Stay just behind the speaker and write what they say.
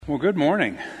Well, good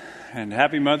morning, and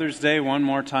happy Mother's Day one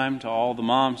more time to all the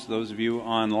moms, those of you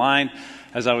online.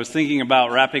 As I was thinking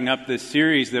about wrapping up this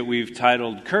series that we've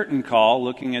titled Curtain Call,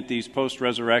 looking at these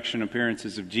post-resurrection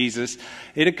appearances of Jesus,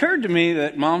 it occurred to me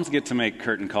that moms get to make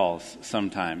curtain calls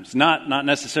sometimes. Not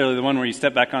necessarily the one where you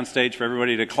step back on stage for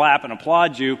everybody to clap and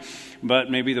applaud you,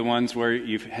 but maybe the ones where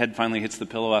your head finally hits the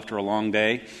pillow after a long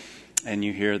day, and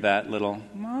you hear that little,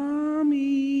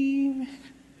 "Mommy,"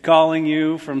 calling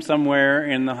you from somewhere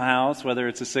in the house, whether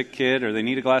it's a sick kid or they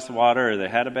need a glass of water or they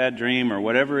had a bad dream or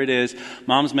whatever it is.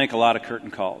 Moms make a lot of curtain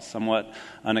calls, somewhat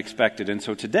unexpected. And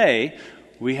so today,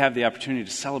 we have the opportunity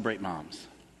to celebrate moms,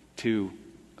 to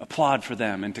applaud for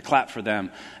them and to clap for them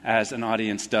as an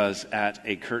audience does at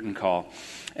a curtain call.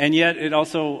 And yet, it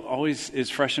also always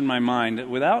is fresh in my mind that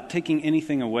without taking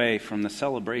anything away from the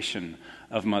celebration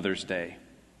of Mother's Day.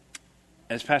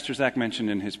 As Pastor Zach mentioned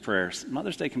in his prayers,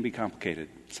 Mother's Day can be complicated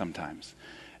sometimes.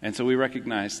 And so we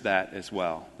recognize that as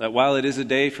well. That while it is a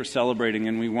day for celebrating,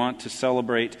 and we want to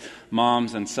celebrate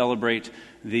moms and celebrate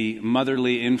the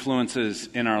motherly influences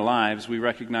in our lives, we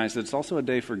recognize that it's also a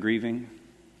day for grieving,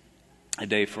 a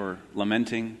day for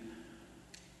lamenting,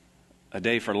 a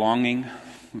day for longing,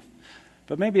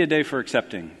 but maybe a day for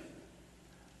accepting,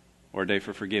 or a day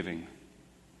for forgiving.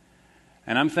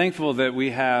 And I'm thankful that we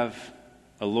have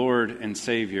a Lord and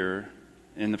Savior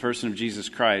in the person of Jesus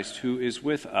Christ who is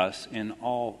with us in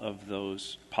all of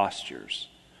those postures.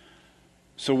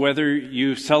 So whether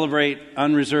you celebrate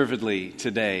unreservedly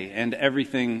today and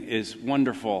everything is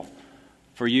wonderful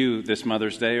for you this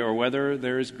Mother's Day, or whether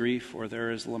there is grief or there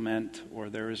is lament or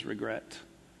there is regret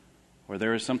or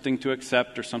there is something to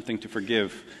accept or something to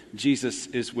forgive, Jesus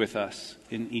is with us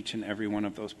in each and every one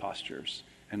of those postures,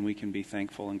 and we can be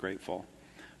thankful and grateful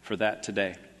for that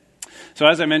today. So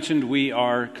as I mentioned, we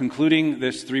are concluding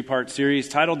this three-part series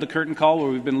titled The Curtain Call,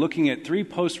 where we've been looking at three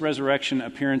post-resurrection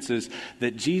appearances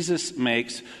that Jesus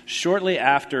makes shortly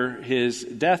after his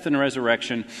death and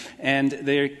resurrection. And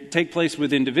they take place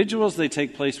with individuals, they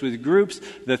take place with groups.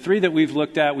 The three that we've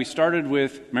looked at, we started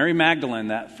with Mary Magdalene,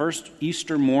 that first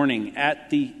Easter morning at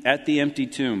the empty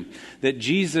tomb, that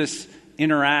Jesus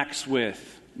interacts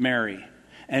with Mary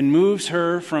and moves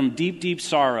her from deep, deep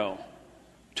sorrow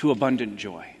to abundant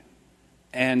joy.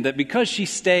 And that because she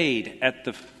stayed at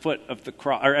the foot of the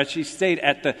cross, or she stayed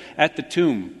at the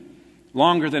tomb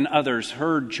longer than others,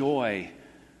 her joy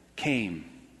came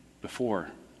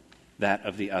before that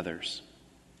of the others.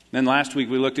 Then last week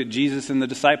we looked at Jesus and the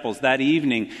disciples that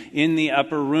evening in the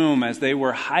upper room as they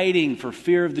were hiding for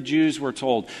fear of the Jews, we're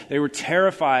told. They were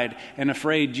terrified and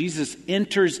afraid. Jesus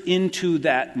enters into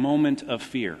that moment of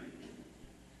fear.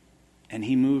 And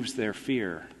he moves their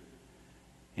fear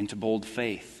into bold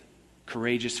faith.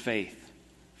 Courageous faith,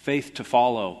 faith to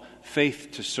follow, faith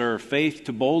to serve, faith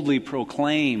to boldly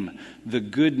proclaim the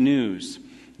good news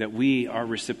that we are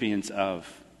recipients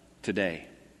of today.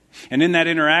 And in that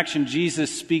interaction,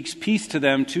 Jesus speaks peace to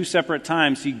them two separate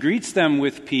times. He greets them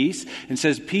with peace and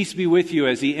says, "Peace be with you,"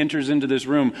 as he enters into this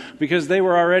room, because they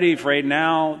were already afraid.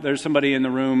 Now there's somebody in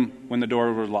the room when the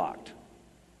door was locked.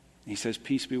 He says,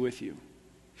 "Peace be with you."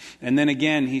 And then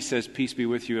again, he says, "Peace be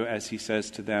with you," as he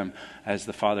says to them, "As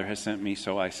the Father has sent me,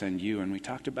 so I send you." And we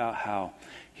talked about how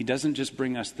he doesn't just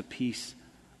bring us the peace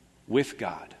with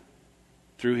God.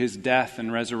 Through his death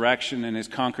and resurrection and his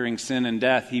conquering sin and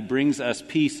death, he brings us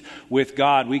peace with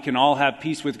God. We can all have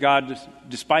peace with God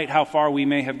despite how far we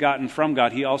may have gotten from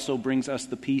God. He also brings us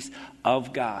the peace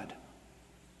of God.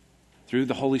 Through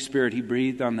the Holy Spirit, he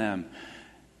breathed on them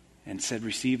and said,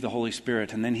 "Receive the Holy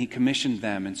Spirit." And then he commissioned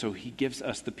them. And so he gives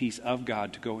us the peace of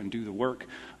God to go and do the work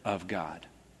of God.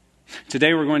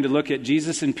 Today we're going to look at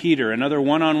Jesus and Peter, another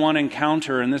one-on-one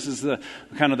encounter. And this is the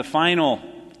kind of the final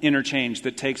interchange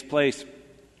that takes place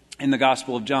in the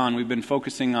Gospel of John. We've been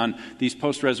focusing on these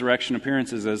post-resurrection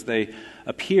appearances as they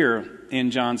appear in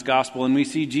John's Gospel. And we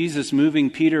see Jesus moving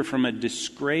Peter from a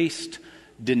disgraced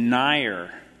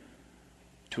denier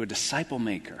to a disciple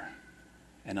maker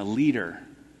and a leader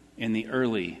in the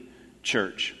early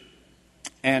church.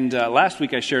 And last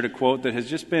week I shared a quote that has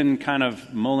just been kind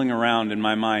of mulling around in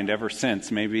my mind ever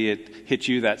since. Maybe it hit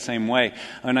you that same way.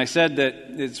 And I said that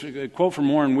it's a quote from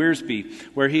Warren Wiersbe,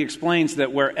 where he explains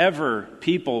that wherever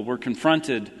people were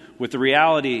confronted with the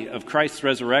reality of Christ's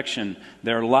resurrection,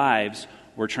 their lives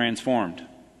were transformed.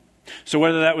 So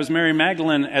whether that was Mary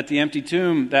Magdalene at the empty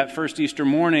tomb that first Easter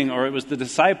morning, or it was the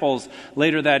disciples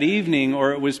later that evening,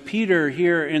 or it was Peter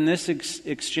here in this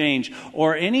exchange,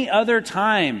 or any other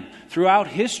time throughout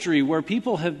history where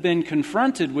people have been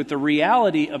confronted with the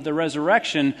reality of the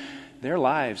resurrection, their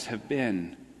lives have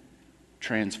been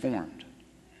transformed.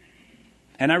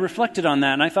 And I reflected on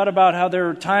that, and I thought about how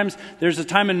there's a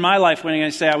time in my life when I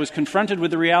say I was confronted with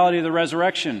the reality of the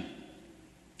resurrection.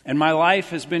 And my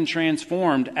life has been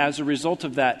transformed as a result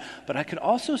of that. But I could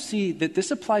also see that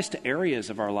this applies to areas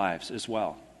of our lives as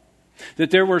well. That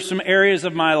there were some areas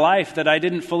of my life that I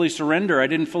didn't fully surrender. I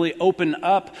didn't fully open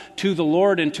up to the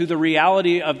Lord and to the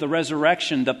reality of the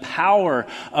resurrection, the power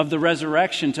of the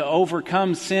resurrection to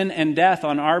overcome sin and death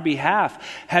on our behalf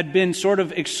had been sort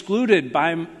of excluded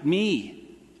by me.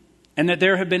 And that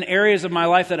there have been areas of my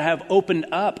life that have opened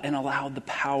up and allowed the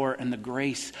power and the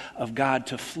grace of God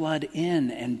to flood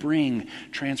in and bring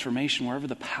transformation. Wherever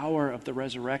the power of the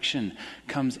resurrection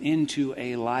comes into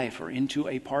a life or into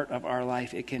a part of our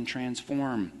life, it can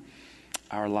transform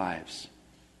our lives.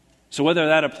 So whether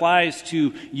that applies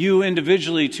to you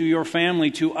individually, to your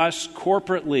family, to us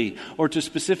corporately, or to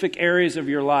specific areas of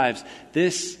your lives,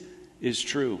 this is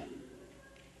true.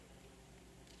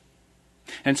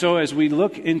 And so as we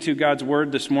look into God's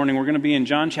Word this morning, we're going to be in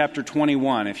John chapter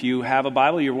 21. If you have a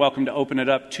Bible, you're welcome to open it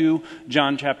up to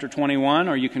John chapter 21,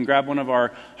 or you can grab one of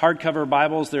our hardcover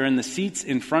Bibles. They're in the seats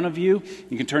in front of you.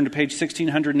 You can turn to page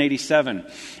 1687.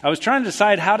 I was trying to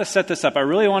decide how to set this up. I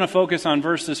really want to focus on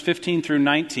verses 15 through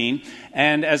 19.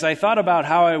 And as I thought about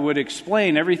how I would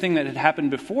explain everything that had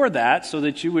happened before that so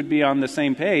that you would be on the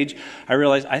same page, I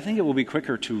realized I think it will be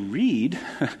quicker to read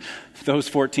those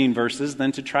 14 verses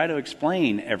than to try to explain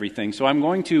everything. So I'm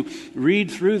going to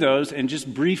read through those and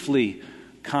just briefly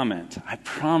comment. I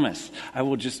promise I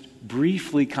will just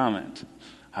briefly comment.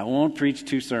 I won't preach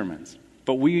 2 sermons.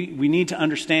 But we need to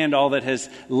understand all that has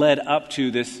led up to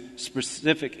this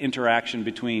specific interaction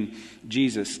between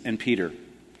Jesus and Peter.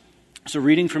 So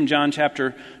reading from John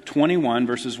chapter 21,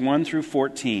 verses 1 through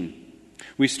 14.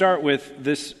 We start with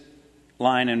this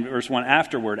line in verse 1,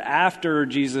 after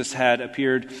Jesus had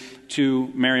appeared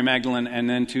to Mary Magdalene and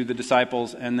then to the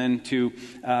disciples and then to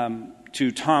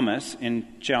Thomas in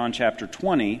John chapter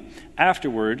 20.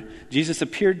 Afterward, Jesus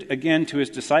appeared again to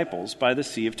his disciples by the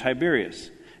Sea of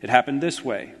Tiberias. It happened this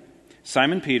way.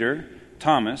 Simon Peter,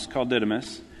 Thomas, called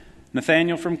Didymus,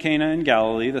 Nathanael from Cana in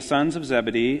Galilee, the sons of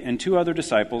Zebedee, and 2 other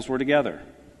disciples were together.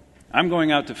 "I'm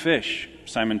going out to fish,"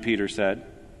 Simon Peter said.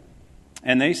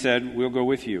 And they said, "We'll go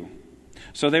with you."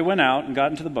 So they went out and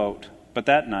got into the boat, but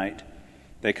that night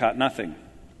they caught nothing.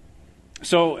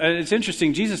 So it's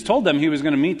interesting. Jesus told them he was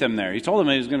going to meet them there. He told them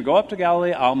he was going to go up to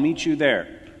Galilee. I'll meet you there.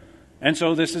 And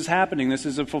so this is happening. This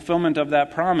is a fulfillment of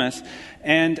that promise.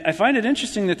 And I find it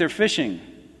interesting that they're fishing.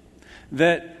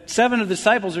 That 7 of the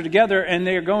disciples are together and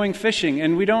they are going fishing.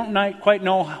 And we don't quite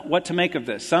know what to make of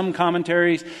this. Some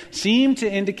commentaries seem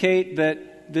to indicate that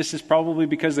this is probably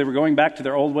because they were going back to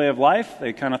their old way of life.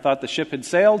 They kind of thought the ship had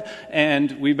sailed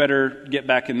and we better get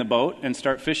back in the boat and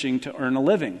start fishing to earn a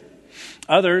living.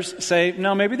 Others say,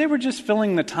 no, maybe they were just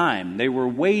filling the time. They were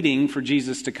waiting for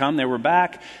Jesus to come. They were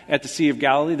back at the Sea of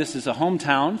Galilee. This is a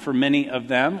hometown for many of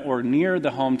them, or near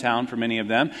the hometown for many of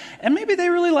them. And maybe they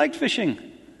really liked fishing.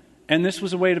 And this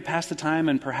was a way to pass the time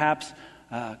and perhaps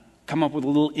come up with a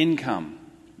little income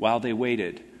while they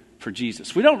waited for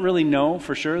Jesus. We don't really know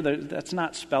for sure. That's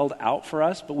not spelled out for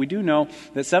us. But we do know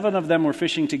that 7 of them were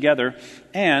fishing together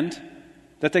and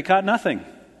that they caught nothing.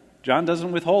 John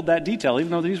doesn't withhold that detail,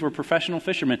 even though these were professional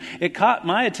fishermen. It caught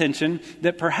my attention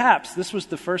that perhaps this was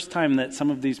the first time that some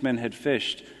of these men had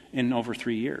fished in over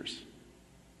 3 years.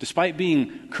 Despite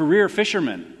being career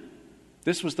fishermen,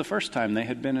 this was the first time they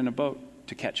had been in a boat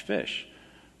to catch fish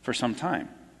for some time.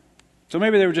 So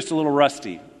maybe they were just a little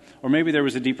rusty, or maybe there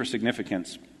was a deeper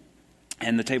significance,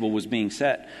 and the table was being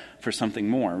set for something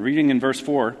more. Reading in verse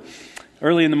 4,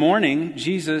 early in the morning,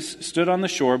 Jesus stood on the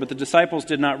shore, but the disciples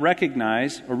did not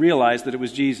recognize or realize that it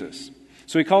was Jesus.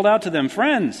 So he called out to them,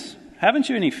 "Friends, haven't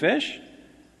you any fish?"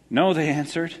 "No," they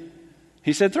answered.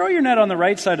 He said, "Throw your net on the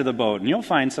right side of the boat, and you'll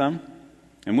find some."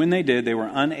 And when they did, they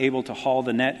were unable to haul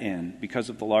the net in because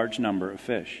of the large number of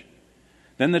fish.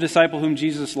 Then the disciple whom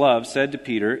Jesus loved said to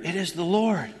Peter, "It is the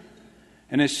Lord."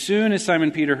 And as soon as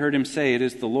Simon Peter heard him say, "It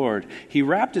is the Lord," he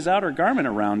wrapped his outer garment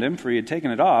around him, for he had taken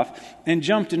it off, and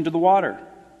jumped into the water.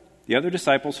 The other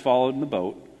disciples followed in the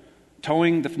boat,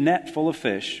 towing the net full of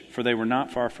fish, for they were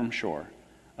not far from shore,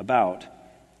 about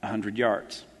 100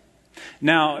 yards.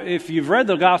 Now, if you've read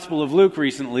the Gospel of Luke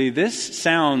recently, this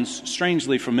sounds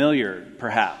strangely familiar,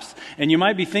 perhaps. And you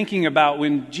might be thinking about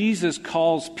when Jesus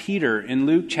calls Peter in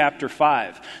Luke chapter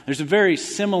 5. There's a very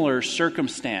similar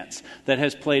circumstance that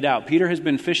has played out. Peter has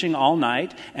been fishing all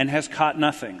night and has caught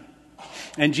nothing.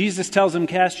 And Jesus tells him,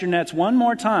 "Cast your nets one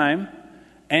more time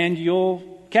and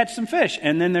you'll catch some fish."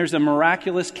 And then there's a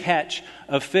miraculous catch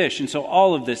of fish. And so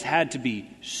all of this had to be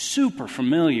super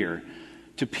familiar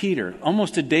to Peter,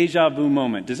 almost a deja vu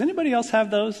moment. Does anybody else have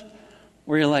those?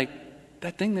 Where you're like,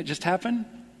 that thing that just happened,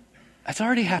 that's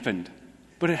already happened,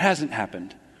 but it hasn't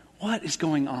happened. What is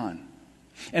going on?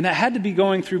 And that had to be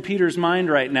going through Peter's mind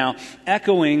right now,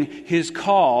 echoing his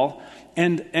call.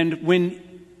 And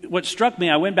what struck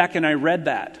me, I went back and I read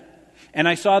that. And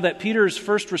I saw that Peter's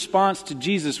first response to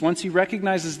Jesus, once he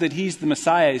recognizes that he's the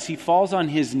Messiah, is he falls on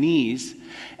his knees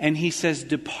and he says,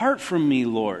 "Depart from me,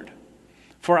 Lord,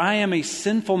 for I am a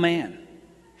sinful man."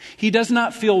 He does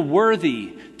not feel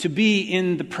worthy to be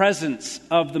in the presence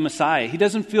of the Messiah. He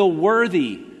doesn't feel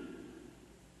worthy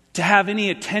to have any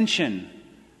attention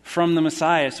from the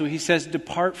Messiah. So he says,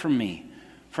 "Depart from me,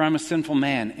 for I'm a sinful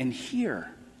man." And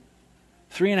here,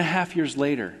 3.5 years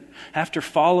later, after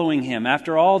following him,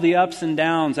 after all the ups and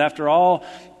downs, after all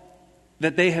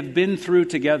that they have been through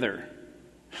together,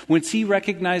 once he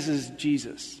recognizes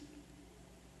Jesus,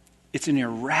 it's an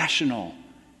irrational,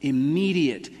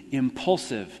 immediate,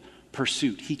 impulsive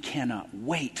pursuit. He cannot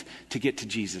wait to get to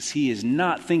Jesus. He is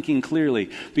not thinking clearly,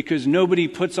 because nobody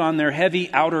puts on their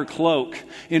heavy outer cloak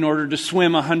in order to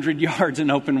swim 100 yards in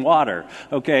open water.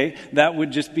 Okay? That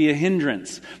would just be a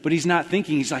hindrance. But he's not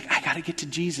thinking. He's like, I got to get to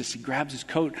Jesus. He grabs his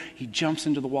coat. He jumps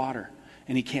into the water.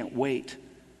 And he can't wait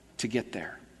to get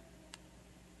there.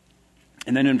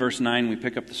 And then in verse 9, we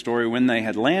pick up the story. When they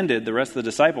had landed, the rest of the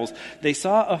disciples, they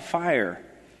saw a fire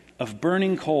of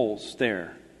burning coals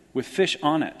there with fish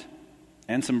on it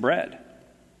and some bread.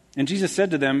 And Jesus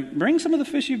said to them, "Bring some of the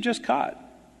fish you've just caught."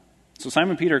 So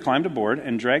Simon Peter climbed aboard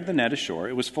and dragged the net ashore.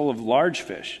 It was full of large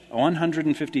fish,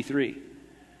 153.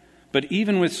 But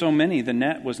even with so many, the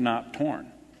net was not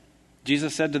torn.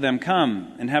 Jesus said to them,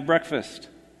 "Come and have breakfast."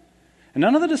 And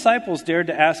none of the disciples dared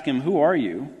to ask him, "Who are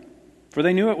you?" For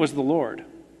they knew it was the Lord.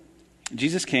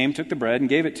 Jesus came, took the bread, and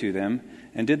gave it to them,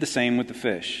 and did the same with the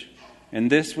fish. And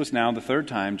this was now the third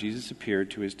time Jesus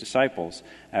appeared to his disciples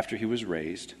after he was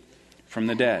raised from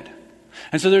the dead.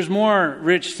 And so there's more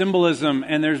rich symbolism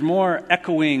and there's more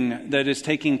echoing that is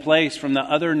taking place from the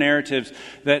other narratives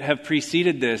that have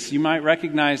preceded this. You might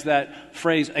recognize that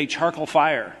phrase, a charcoal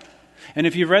fire. And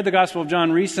if you've read the Gospel of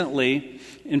John recently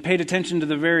and paid attention to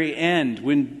the very end,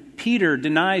 when Peter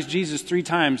denies Jesus 3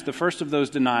 times, the first of those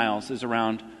denials is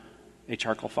around a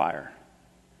charcoal fire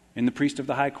in the priest of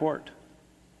the high court.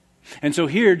 And so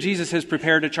here Jesus has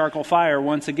prepared a charcoal fire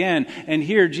once again. And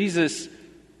here Jesus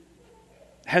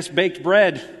has baked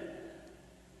bread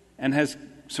and has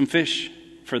some fish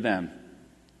for them.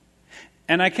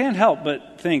 And I can't help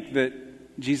but think that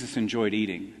Jesus enjoyed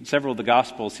eating. In several of the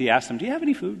Gospels, he asked them, "Do you have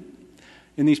any food?"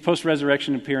 in these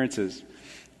post-resurrection appearances.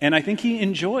 And I think he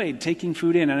enjoyed taking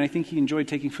food in. And I think he enjoyed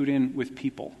taking food in with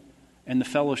people and the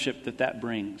fellowship that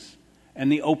brings. And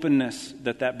the openness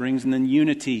that brings, and then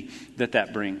unity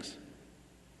that brings.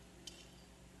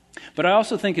 But I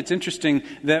also think it's interesting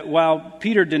that while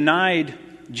Peter denied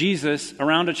Jesus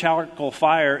around a charcoal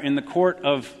fire in the court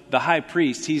of the high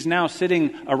priest, he's now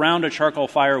sitting around a charcoal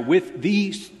fire with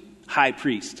the high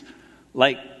priest.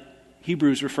 Like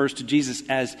Hebrews refers to Jesus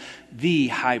as the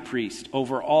high priest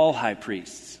over all high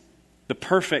priests. The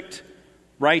perfect,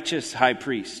 righteous high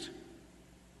priest.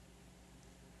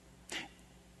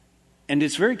 And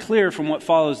it's very clear from what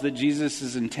follows that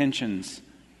Jesus' intentions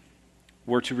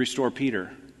were to restore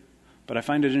Peter. But I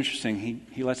find it interesting,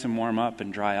 he lets him warm up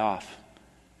and dry off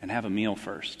and have a meal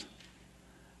first.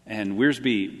 And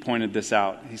Wiersbe pointed this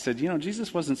out. He said,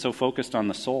 Jesus wasn't so focused on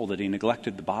the soul that he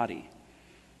neglected the body.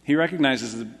 He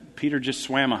recognizes that Peter just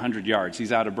swam 100 yards.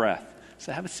 He's out of breath.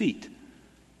 So have a seat.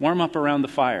 Warm up around the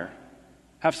fire.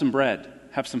 Have some bread.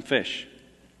 Have some fish.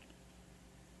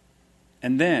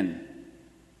 And then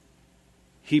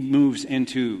he moves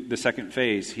into the second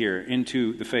phase here,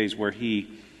 into the phase where he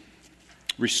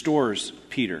restores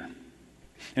Peter.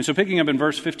 And so picking up in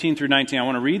verse 15 through 19, I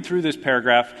want to read through this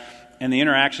paragraph and the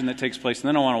interaction that takes place, and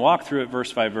then I want to walk through it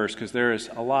verse by verse, because there is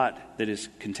a lot that is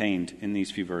contained in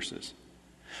these few verses.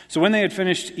 So when they had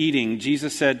finished eating,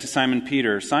 Jesus said to Simon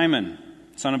Peter, "Simon,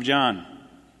 son of John,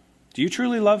 do you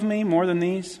truly love me more than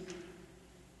these?"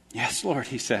 "Yes, Lord,"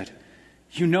 he said.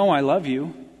 "You know I love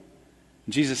you."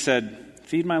 Jesus said,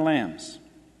 "Feed my lambs."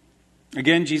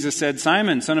 Again, Jesus said,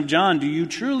 "Simon, son of John, do you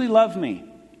truly love me?"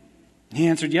 He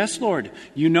answered, "Yes, Lord,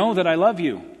 you know that I love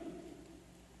you."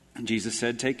 And Jesus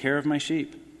said, "Take care of my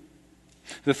sheep."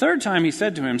 The third time he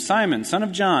said to him, "Simon, son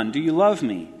of John, do you love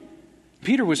me?"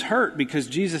 Peter was hurt because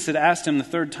Jesus had asked him the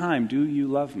third time, "Do you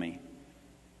love me?"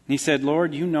 He said,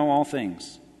 "Lord, you know all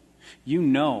things. You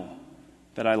know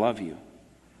that I love you."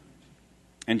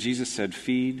 And Jesus said,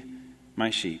 "Feed my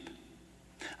sheep.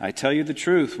 I tell you the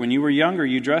truth, when you were younger,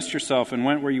 you dressed yourself and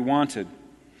went where you wanted.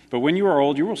 But when you are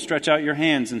old, you will stretch out your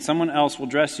hands, and someone else will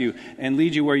dress you and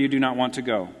lead you where you do not want to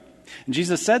go." And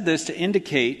Jesus said this to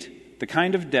indicate the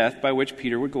kind of death by which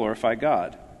Peter would glorify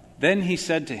God. Then he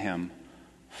said to him,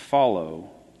 "Follow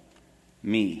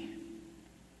me."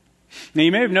 Now,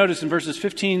 you may have noticed in verses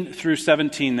 15 through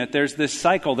 17 that there's this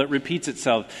cycle that repeats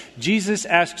itself. Jesus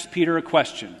asks Peter a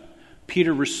question.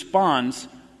 Peter responds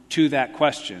to that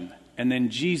question. And then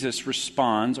Jesus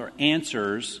responds or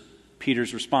answers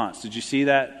Peter's response. Did you see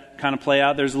that kind of play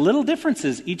out? There's little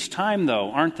differences each time,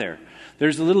 though, aren't there?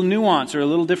 There's a little nuance or a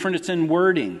little difference in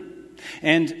wording.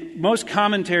 And most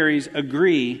commentaries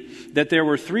agree that there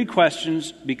were three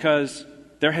questions because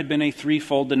there had been a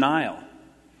threefold denial.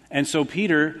 And so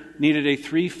Peter needed a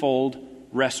threefold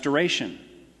restoration.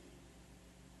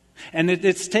 And it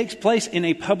takes place in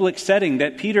a public setting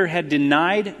that Peter had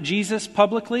denied Jesus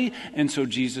publicly, and so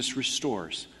Jesus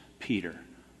restores Peter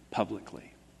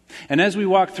publicly. And as we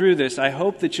walk through this, I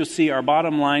hope that you'll see our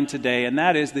bottom line today, and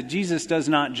that is that Jesus does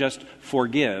not just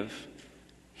forgive,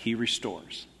 he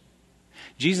restores.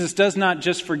 Jesus does not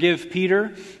just forgive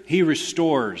Peter, he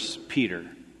restores Peter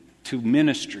to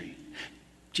ministry.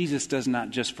 Jesus does not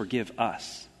just forgive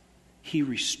us, he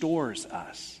restores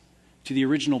us to the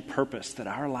original purpose that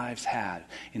our lives had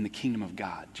in the kingdom of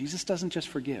God. Jesus doesn't just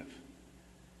forgive,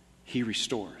 he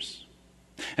restores.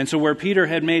 And so where Peter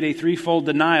had made a threefold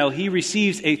denial, he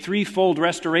receives a threefold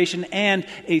restoration and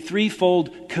a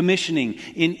threefold commissioning.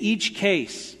 In each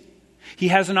case, he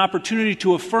has an opportunity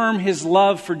to affirm his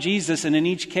love for Jesus, and in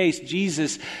each case,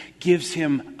 Jesus gives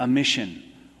him a mission,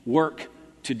 work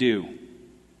to do.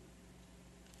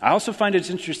 I also find it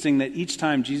interesting that each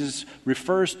time Jesus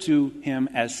refers to him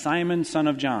as Simon, son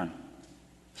of John.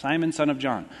 Simon, son of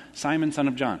John. Simon, son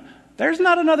of John. There's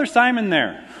not another Simon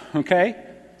there, okay?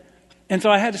 And so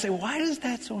I had to say, why is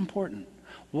that so important?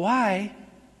 Why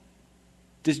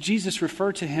does Jesus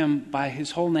refer to him by his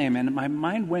whole name? And my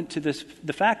mind went to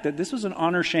the fact that this was an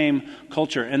honor-shame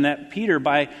culture, and that Peter,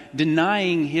 by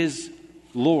denying his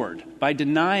Lord, by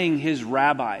denying his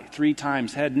rabbi 3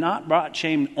 times, had not brought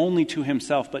shame only to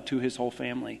himself, but to his whole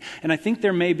family. And I think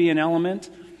there may be an element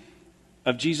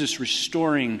of Jesus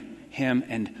restoring him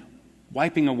and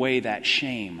wiping away that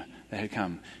shame that had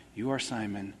come. "You are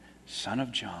Simon, son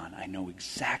of John. I know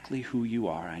exactly who you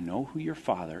are. I know who your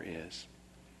father is.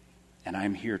 And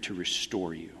I'm here to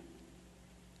restore you."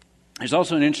 There's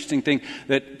also an interesting thing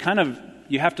that kind of,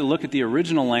 you have to look at the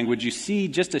original language. You see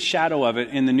just a shadow of it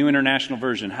in the New International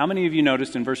Version. How many of you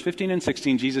noticed in verse 15 and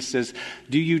 16, Jesus says,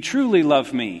 "Do you truly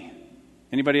love me?"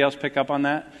 Anybody else pick up on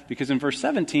that? Because in verse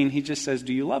 17, he just says,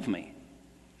 "Do you love me?"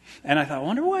 And I thought, I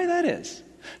wonder why that is.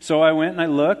 So I went and I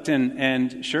looked,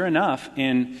 and sure enough,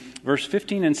 in verse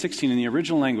 15 and 16, in the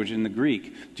original language, in the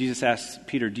Greek, Jesus asks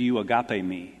Peter, "Do you agape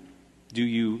me? Do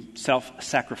you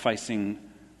self-sacrificing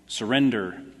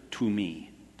surrender to me?"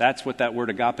 That's what that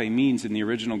word agape means in the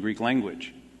original Greek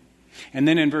language. And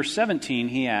then in verse 17,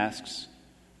 he asks,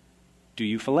 "Do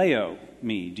you phileo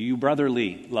me? Do you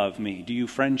brotherly love me? Do you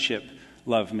friendship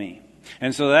love me?"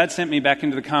 And so that sent me back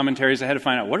into the commentaries. I had to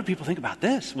find out, what do people think about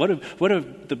this? What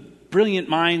have the brilliant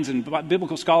minds and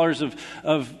biblical scholars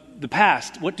of the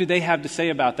past, what do they have to say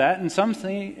about that? And some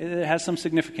say it has some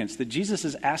significance, that Jesus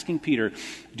is asking Peter,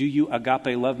 "Do you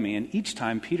agape love me?" And each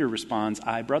time Peter responds,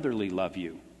 "I brotherly love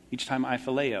you." Each time, "I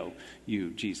phileo you,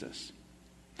 Jesus."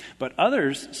 But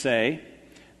others say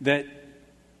that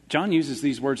John uses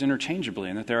these words interchangeably,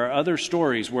 and that there are other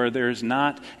stories where there's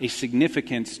not a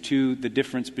significance to the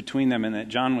difference between them, and that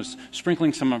John was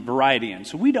sprinkling some variety in.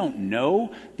 So we don't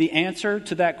know the answer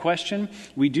to that question.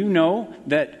 We do know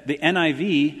that the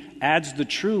NIV adds the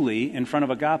truly in front of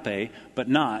agape, but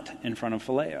not in front of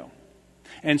phileo.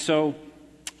 And so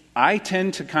I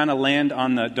tend to kind of land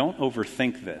on the don't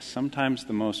overthink this. Sometimes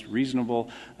the most reasonable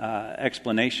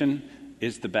explanation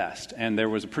is the best. And there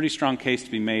was a pretty strong case to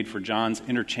be made for John's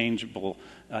interchangeable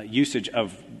usage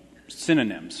of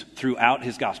synonyms throughout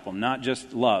his gospel, not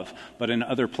just love, but in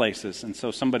other places. And so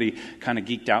somebody kind of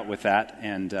geeked out with that,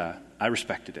 and I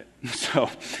respected it. So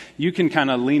you can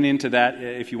kind of lean into that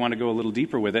if you want to go a little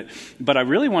deeper with it. But I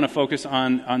really want to focus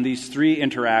on these 3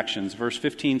 interactions, verse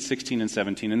 15, 16, and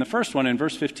 17. In the first one, in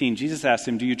verse 15, Jesus asked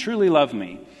him, "Do you truly love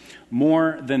me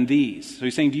more than these?" So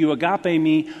he's saying, "Do you agape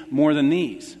me more than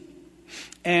these?"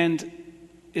 And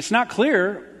it's not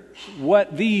clear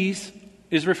what these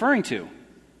is referring to.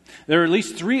 There are at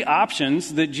least 3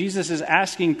 options that Jesus is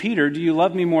asking Peter, "Do you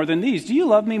love me more than these? Do you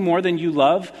love me more than you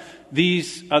love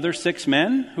these other 6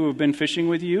 men who have been fishing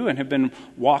with you and have been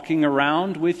walking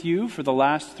around with you for the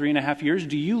last 3.5 years?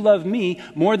 Do you love me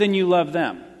more than you love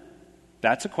them?"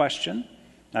 That's a question.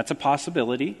 That's a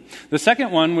possibility. The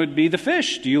second one would be the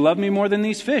fish. Do you love me more than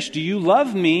these fish? Do you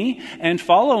love me and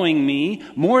following me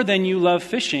more than you love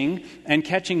fishing and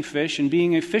catching fish and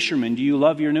being a fisherman? Do you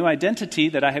love your new identity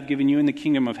that I have given you in the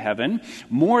kingdom of heaven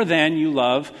more than you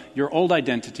love your old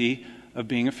identity of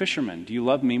being a fisherman? Do you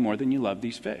love me more than you love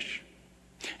these fish?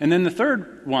 And then the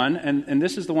third one, and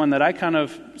this is the one that I kind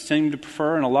of seem to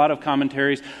prefer, and a lot of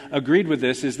commentaries agreed with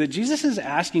this, is that Jesus is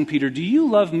asking Peter, do you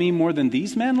love me more than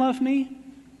these men love me?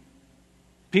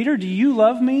 Peter, do you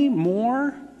love me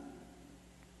more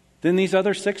than these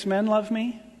other 6 men love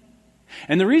me?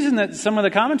 And the reason that some of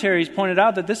the commentaries pointed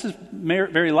out that this is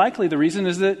very likely the reason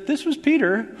is that this was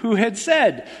Peter who had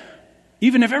said,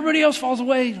 even if everybody else falls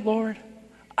away, Lord,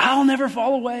 I'll never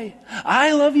fall away.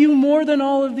 I love you more than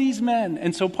all of these men.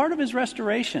 And so part of his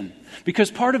restoration,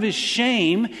 because part of his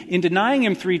shame in denying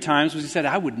him 3 times was he said,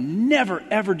 I would never,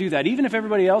 ever do that. Even if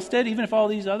everybody else did, even if all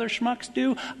these other schmucks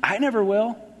do, I never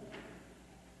will.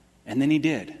 And then he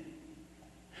did.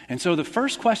 And so the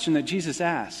first question that Jesus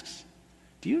asks,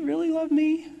 do you really love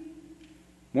me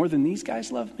more than these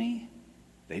guys love me?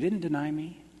 They didn't deny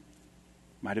me.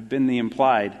 Might have been the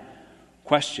implied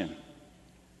question.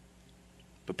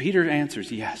 But Peter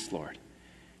answers, yes, Lord,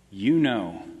 you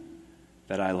know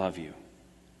that I love you.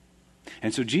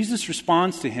 And so Jesus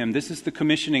responds to him. This is the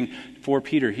commissioning for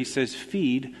Peter. He says,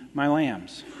 feed my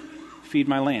lambs. Feed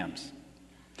my lambs.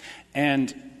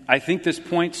 And I think this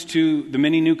points to the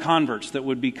many new converts that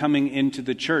would be coming into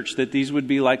the church, that these would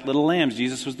be like little lambs.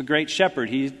 Jesus was the great shepherd.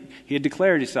 He had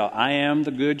declared himself, I am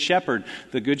the good shepherd.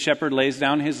 The good shepherd lays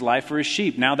down his life for his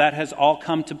sheep. Now that has all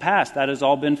come to pass. That has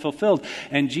all been fulfilled.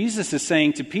 And Jesus is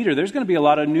saying to Peter, there's going to be a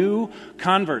lot of new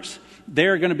converts.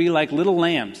 They're going to be like little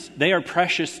lambs. They are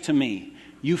precious to me.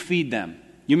 You feed them.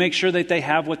 You make sure that they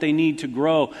have what they need to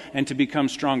grow and to become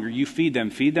stronger. You feed them.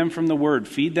 Feed them from the Word.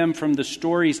 Feed them from the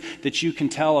stories that you can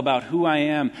tell about who I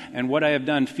am and what I have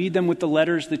done. Feed them with the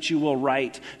letters that you will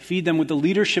write. Feed them with the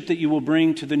leadership that you will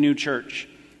bring to the new church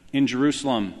in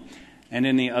Jerusalem and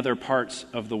in the other parts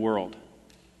of the world.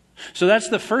 So that's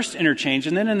the first interchange.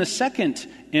 And then in the second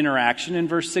interaction, in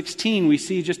verse 16, we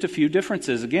see just a few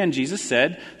differences. Again, Jesus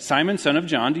said, Simon, son of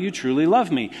John, do you truly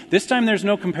love me? This time there's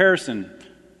no comparison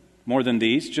more than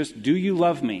these, just do you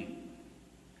love me?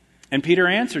 And Peter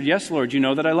answered, yes, Lord, you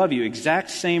know that I love you.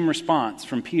 Exact same response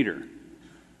from Peter.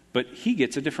 But he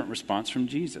gets a different response from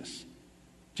Jesus.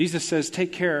 Jesus says,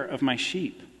 take care of my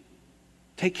sheep.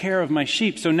 Take care of my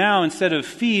sheep. So now instead of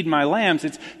feed my lambs,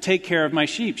 it's take care of my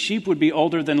sheep. Sheep would be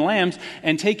older than lambs,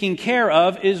 and taking care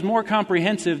of is more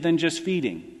comprehensive than just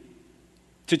feeding.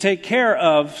 To take care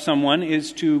of someone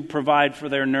is to provide for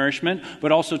their nourishment,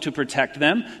 but also to protect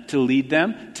them, to lead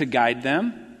them, to guide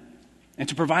them, and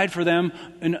to provide for them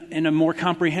in a more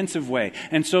comprehensive way.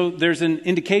 And so there's an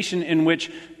indication in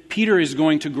which Peter is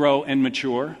going to grow and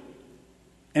mature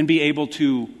and be able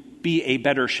to be a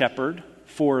better shepherd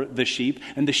for the sheep.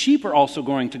 And the sheep are also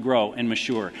going to grow and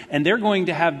mature. And they're going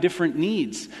to have different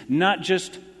needs, not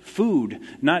just food,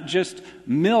 not just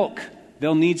milk.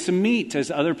 They'll need some meat,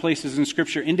 as other places in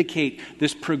Scripture indicate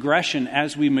this progression.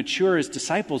 As we mature as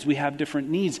disciples, we have different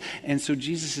needs. And so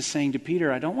Jesus is saying to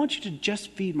Peter, I don't want you to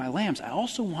just feed my lambs. I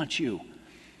also want you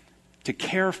to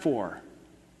care for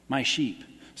my sheep.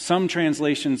 Some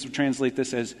translations translate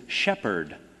this as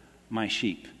shepherd my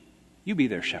sheep. You be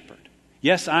their shepherd.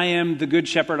 Yes, I am the good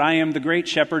shepherd. I am the great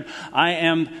shepherd. I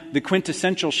am the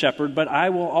quintessential shepherd, but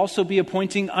I will also be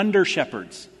appointing under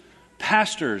shepherds.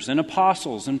 Pastors and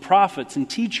apostles and prophets and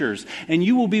teachers, and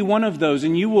you will be one of those,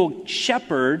 and you will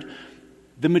shepherd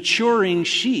the maturing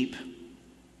sheep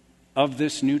of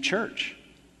this new church.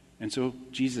 And so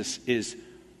Jesus is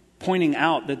pointing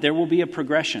out that there will be a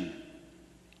progression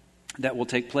that will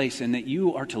take place, and that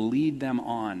you are to lead them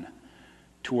on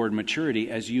toward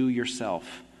maturity as you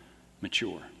yourself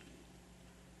mature.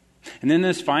 And then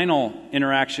this final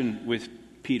interaction with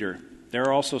Peter, there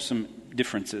are also some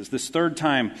differences. This third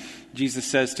time, Jesus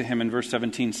says to him in verse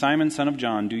 17, Simon, son of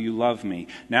John, do you love me?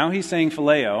 Now he's saying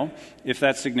phileo. If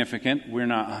that's significant, we're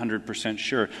not 100%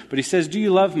 sure. But he says, do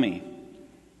you love me?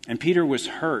 And Peter was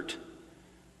hurt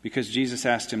because Jesus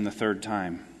asked him the third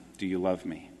time, do you love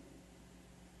me?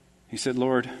 He said,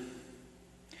 Lord,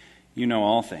 you know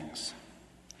all things.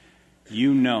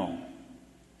 You know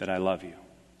that I love you.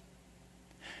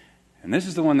 And this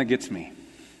is the one that gets me.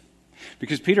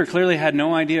 Because Peter clearly had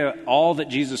no idea all that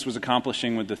Jesus was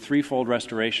accomplishing with the threefold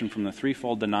restoration from the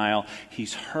threefold denial.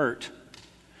 He's hurt.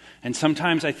 And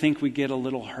sometimes I think we get a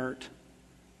little hurt.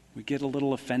 We get a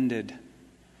little offended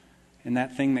in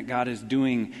that thing that God is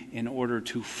doing in order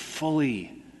to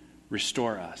fully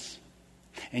restore us.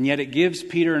 And yet it gives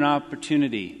Peter an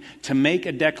opportunity to make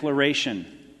a declaration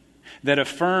that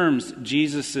affirms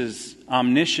Jesus'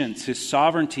 omniscience, his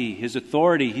sovereignty, his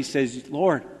authority. He says,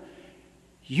 Lord,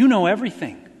 you know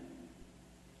everything.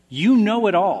 You know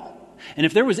it all. And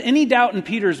if there was any doubt in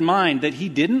Peter's mind that he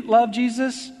didn't love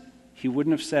Jesus, he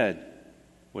wouldn't have said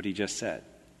what he just said.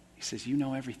 He says, you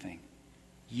know everything.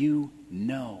 You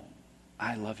know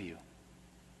I love you.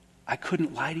 I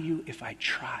couldn't lie to you if I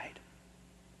tried.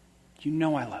 You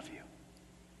know I love you.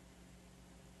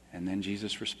 And then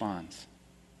Jesus responds,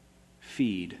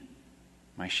 feed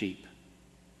my sheep.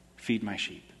 Feed my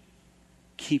sheep.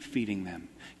 Keep feeding them.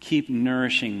 Keep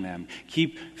nourishing them.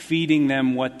 Keep feeding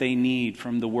them what they need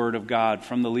from the Word of God,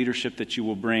 from the leadership that you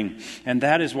will bring. And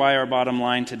that is why our bottom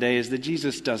line today is that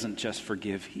Jesus doesn't just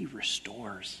forgive, he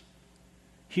restores.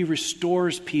 He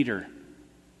restores Peter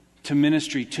to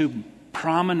ministry, to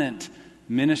prominent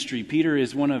ministry. Peter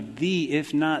is one of the,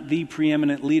 if not the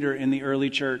preeminent leader in the early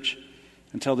church,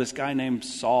 until this guy named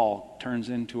Saul turns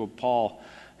into a Paul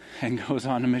and goes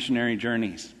on missionary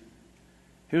journeys.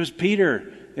 It was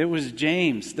Peter, it was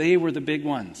James, they were the big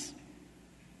ones.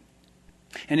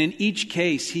 And in each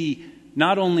case, he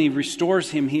not only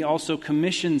restores him, he also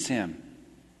commissions him.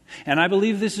 And I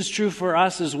believe this is true for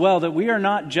us as well, that we are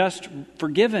not just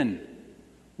forgiven,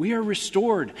 we are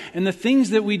restored. And the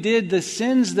things that we did, the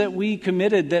sins that we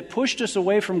committed that pushed us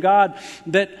away from God,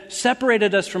 that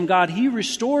separated us from God, he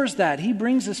restores that. He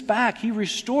brings us back. He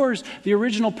restores the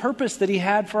original purpose that he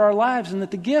had for our lives, and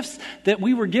that the gifts that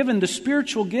we were given, the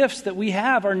spiritual gifts that we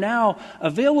have, are now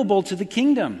available to the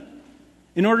kingdom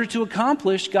in order to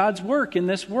accomplish God's work in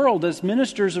this world. As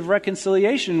ministers of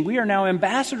reconciliation, we are now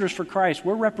ambassadors for Christ.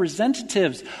 We're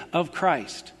representatives of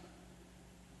Christ.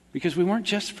 Because we weren't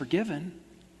just forgiven,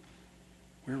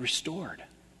 we're restored.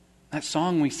 That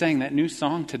song we sang, that new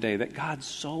song today, that God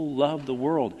so loved the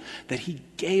world that he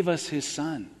gave us his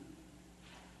Son.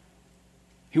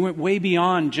 He went way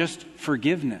beyond just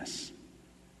forgiveness.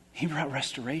 He brought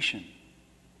restoration.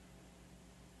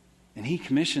 And he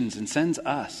commissions and sends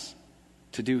us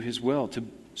to do his will, to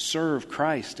serve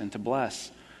Christ and to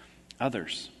bless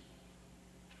others.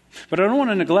 But I don't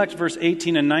want to neglect verse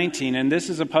 18 and 19, and this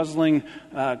is a puzzling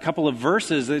couple of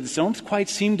verses that don't quite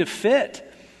seem to fit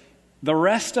the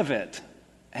rest of it.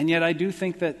 And yet I do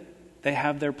think that they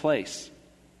have their place.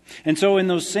 And so in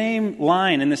those same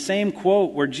line, in the same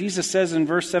quote where Jesus says in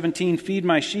verse 17, feed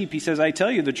my sheep, he says, I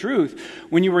tell you the truth.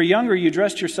 When you were younger, you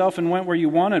dressed yourself and went where you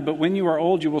wanted. But when you are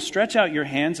old, you will stretch out your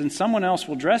hands and someone else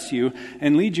will dress you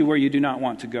and lead you where you do not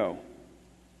want to go.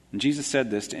 And Jesus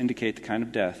said this to indicate the kind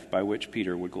of death by which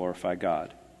Peter would glorify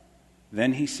God.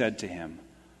 Then he said to him,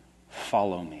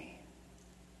 follow me.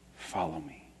 Follow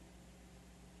me.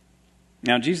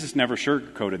 Now, Jesus never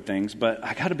sugarcoated things, but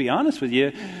I got to be honest with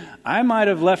you, I might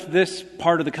have left this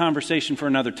part of the conversation for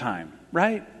another time,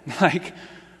 right? Like,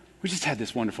 we just had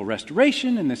this wonderful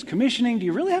restoration and this commissioning. Do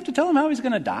you really have to tell him how he's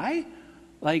going to die?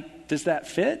 Like, does that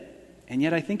fit? And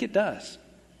yet I think it does.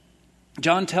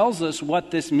 John tells us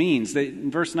what this means.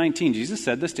 In verse 19, Jesus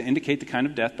said this to indicate the kind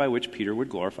of death by which Peter would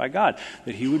glorify God,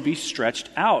 that he would be stretched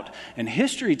out. And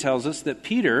history tells us that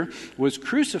Peter was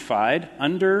crucified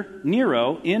under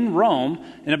Nero in Rome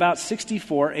in about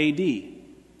 64 AD.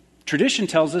 Tradition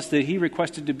tells us that he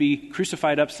requested to be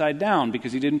crucified upside down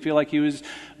because he didn't feel like he was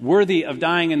worthy of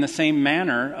dying in the same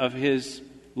manner of his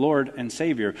Lord and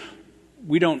Savior.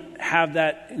 We don't have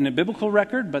that in a biblical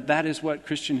record, but that is what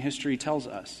Christian history tells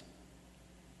us.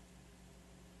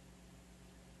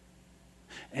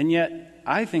 And yet,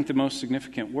 I think the most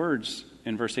significant words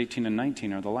in verse 18 and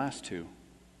 19 are the last two.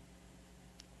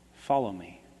 Follow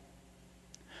me.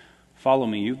 Follow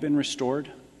me. You've been restored.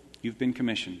 You've been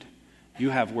commissioned.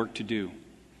 You have work to do.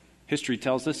 History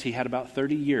tells us he had about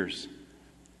 30 years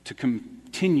to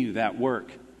continue that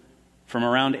work from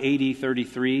around AD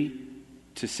 33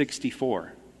 to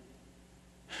 64.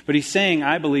 But he's saying,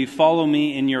 I believe, follow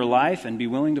me in your life and be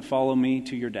willing to follow me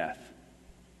to your death.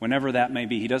 Whenever that may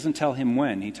be. He doesn't tell him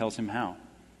when, he tells him how.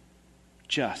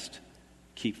 Just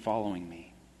keep following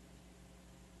me.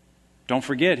 Don't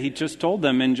forget, he just told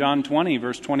them in John 20,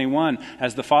 verse 21,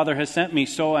 as the Father has sent me,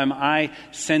 so am I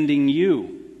sending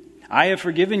you. I have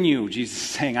forgiven you, Jesus is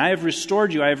saying. I have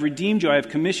restored you, I have redeemed you, I have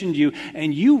commissioned you,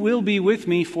 and you will be with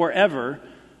me forever.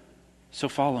 So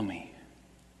follow me.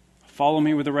 Follow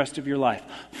me with the rest of your life.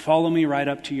 Follow me right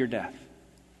up to your death.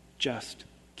 Just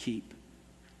keep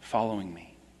following me.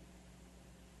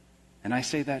 And I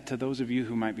say that to those of you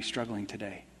who might be struggling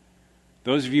today.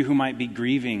 Those of you who might be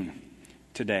grieving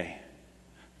today.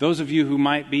 Those of you who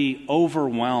might be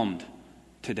overwhelmed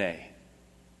today.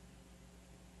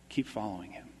 Keep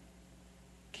following him.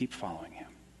 Keep following him.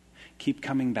 Keep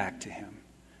coming back to him.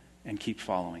 And keep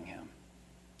following him.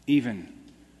 Even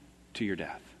to your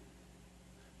death.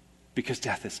 Because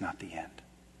death is not the end.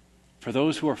 For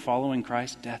those who are following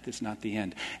Christ, death is not the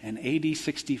end. And AD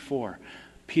 64,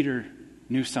 Peter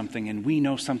knew something, and we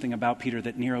know something about Peter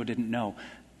that Nero didn't know.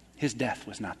 His death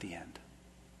was not the end.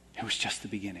 It was just the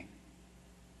beginning.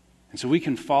 And so we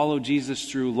can follow Jesus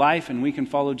through life, and we can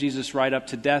follow Jesus right up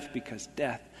to death, because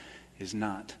death is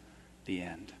not the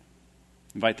end.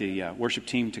 Invite the worship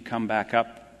team to come back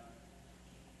up.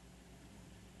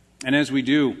 And as we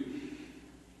do,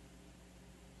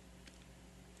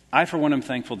 I, for one, am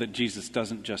thankful that Jesus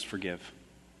doesn't just forgive.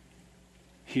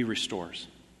 He restores.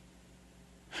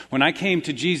 When I came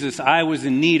to Jesus, I was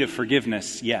in need of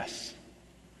forgiveness, yes.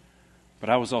 But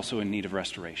I was also in need of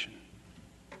restoration.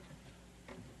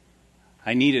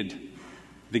 I needed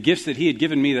the gifts that He had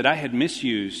given me that I had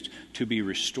misused to be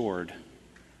restored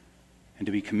and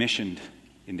to be commissioned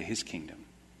into His kingdom.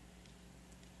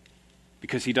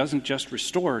 Because He doesn't just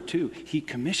restore, too. He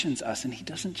commissions us, and He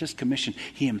doesn't just commission,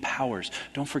 He empowers.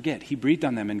 Don't forget, He breathed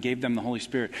on them and gave them the Holy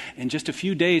Spirit. In just a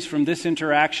few days from this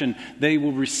interaction, they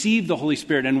will receive the Holy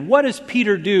Spirit. And what does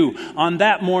Peter do on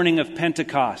that morning of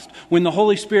Pentecost, when the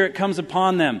Holy Spirit comes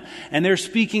upon them, and they're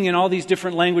speaking in all these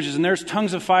different languages, and there's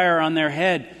tongues of fire on their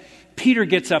head? Peter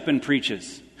gets up and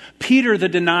preaches. Peter the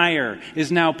denier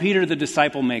is now Peter the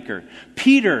disciple maker.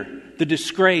 Peter the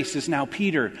disgrace is now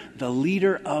Peter the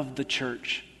leader of the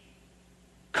church,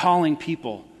 calling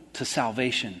people to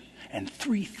salvation. And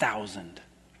 3,000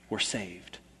 were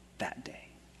saved that day.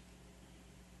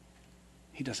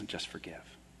 He doesn't just forgive.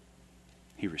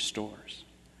 He restores,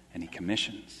 and He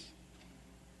commissions,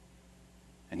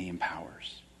 and He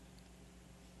empowers.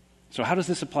 So how does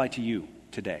this apply to you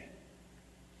today?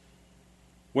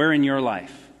 Where in your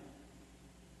life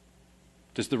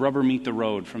does the rubber meet the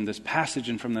road from this passage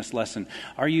and from this lesson?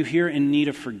 Are you here in need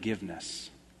of forgiveness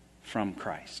from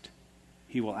Christ?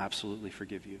 He will absolutely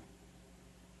forgive you.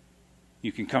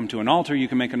 You can come to an altar. You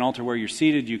can make an altar where you're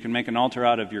seated. You can make an altar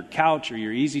out of your couch or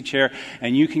your easy chair.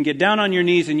 And you can get down on your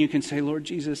knees and you can say, Lord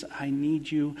Jesus, I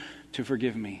need you to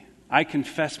forgive me. I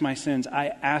confess my sins.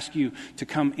 I ask you to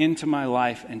come into my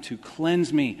life and to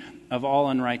cleanse me of all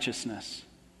unrighteousness.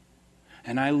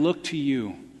 And I look to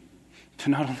you to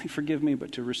not only forgive me,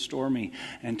 but to restore me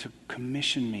and to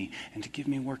commission me and to give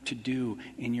me work to do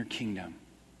in your kingdom.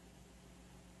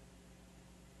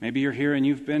 Maybe you're here and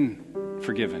you've been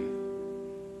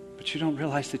forgiven, but you don't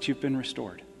realize that you've been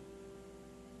restored.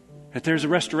 That there's a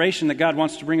restoration that God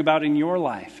wants to bring about in your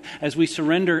life as we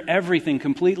surrender everything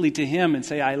completely to Him and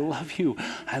say, I love you,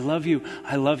 I love you,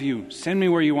 I love you. Send me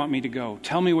where you want me to go.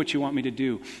 Tell me what you want me to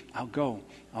do. I'll go.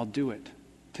 I'll do it.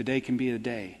 Today can be a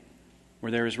day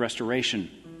where there is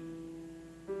restoration.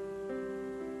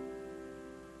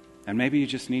 And maybe you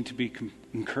just need to be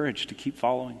encouraged to keep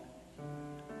following.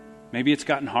 Maybe it's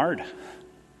gotten hard.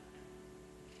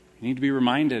 You need to be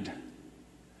reminded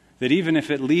that even if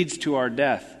it leads to our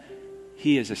death,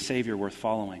 He is a Savior worth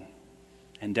following.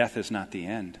 And death is not the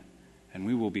end. And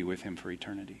we will be with Him for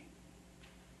eternity.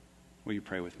 Will you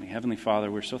pray with me? Heavenly Father,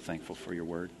 we're so thankful for your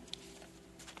word.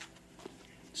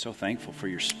 So thankful for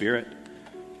your Spirit.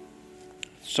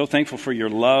 So thankful for your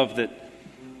love that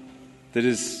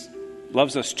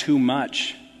loves us too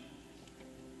much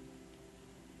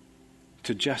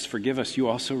to just forgive us. You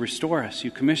also restore us.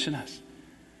 You commission us.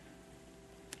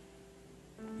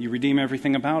 You redeem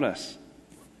everything about us.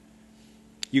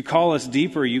 You call us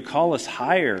deeper. You call us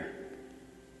higher.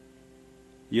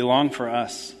 You long for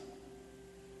us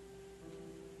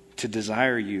to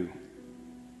desire you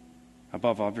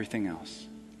above everything else.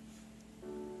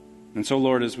 And so,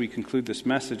 Lord, as we conclude this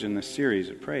message in this series,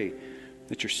 I pray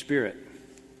that your Spirit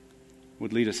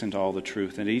would lead us into all the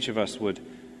truth, and each of us would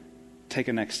take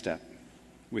a next step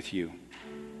with you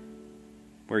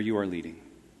where you are leading.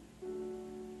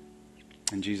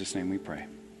 In Jesus' name we pray.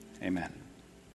 Amen.